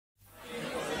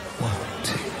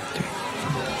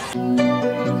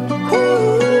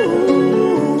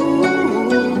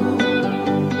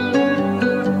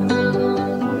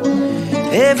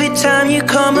Every time you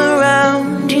come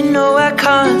around, you know I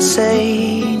can't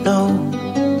say no.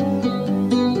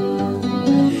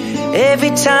 Every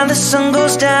time the sun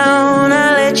goes down,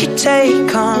 I let you take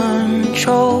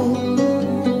control.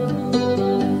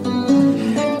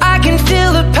 I can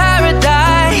feel the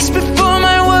paradise before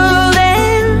my world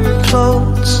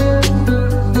implodes.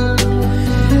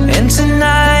 And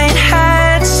tonight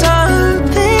had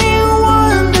something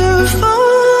wonderful.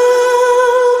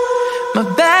 My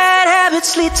bad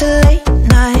habits lead to late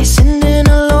nights, sitting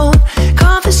alone,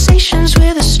 conversations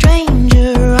with a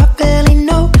stranger I barely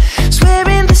know,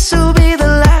 swearing this will be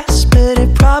the last, but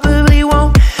it probably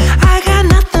won't. I got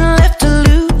nothing left to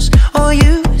lose or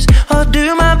use or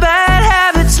do. My bad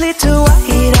habits lead to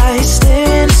white eyes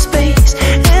staring into space,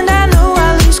 and I know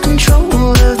I lose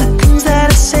control of the things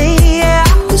that I say. Yeah, I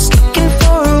was looking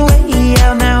for a way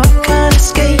out, now I can't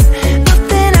escape.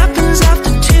 Nothing happens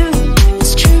after two.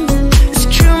 It's true, it's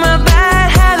true. My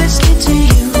bad habits lead to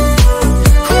you.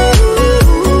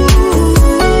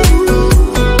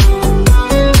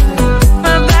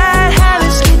 My bad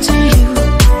habits lead to you.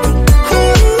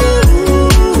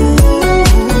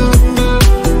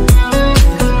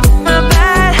 My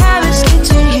bad habits lead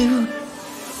to you.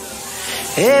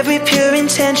 Every pure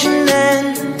intention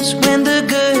ends when the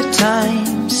good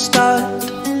times start.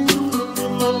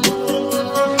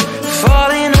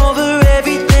 Falling over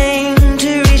everything to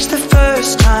reach the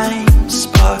first time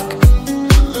spark.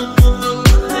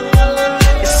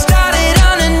 It started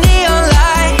under neon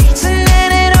lights and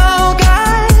then it all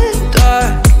got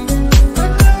dark.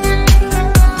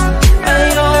 I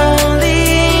only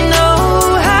know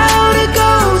how to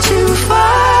go too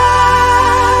far.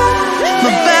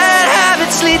 My bad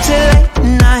habits lead to late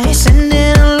nights,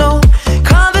 sitting alone,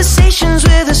 conversations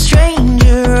with a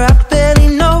stranger I barely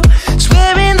know,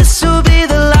 swearing this will be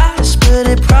the last, but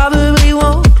it probably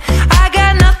won't. I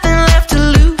got nothing left to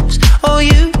lose or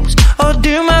use or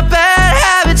do. My bad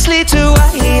habits lead to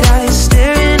white eyes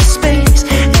staring into space,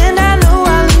 and I know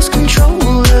I lose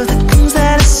control of the things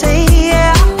that I say.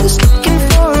 Yeah, I was looking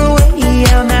for a way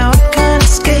out, now I can't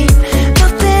escape.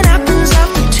 Nothing happens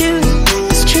after two.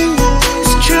 It's true,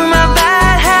 it's true. My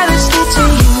bad habits lead to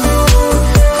you.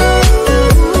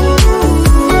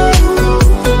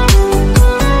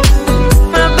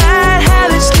 My bad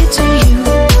habits lead to you.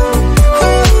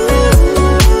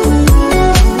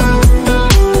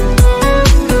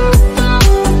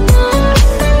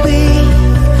 We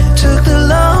took the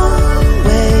long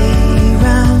way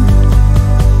round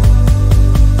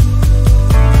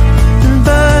and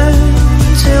burned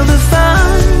till the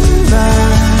fun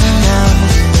ran out.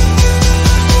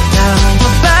 Now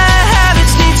my bad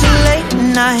habits lead to late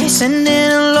nights,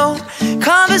 sitting alone,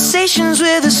 conversations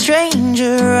with a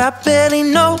stranger I barely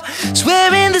know,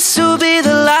 swearing this will be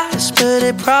the last, but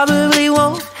it probably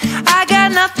won't.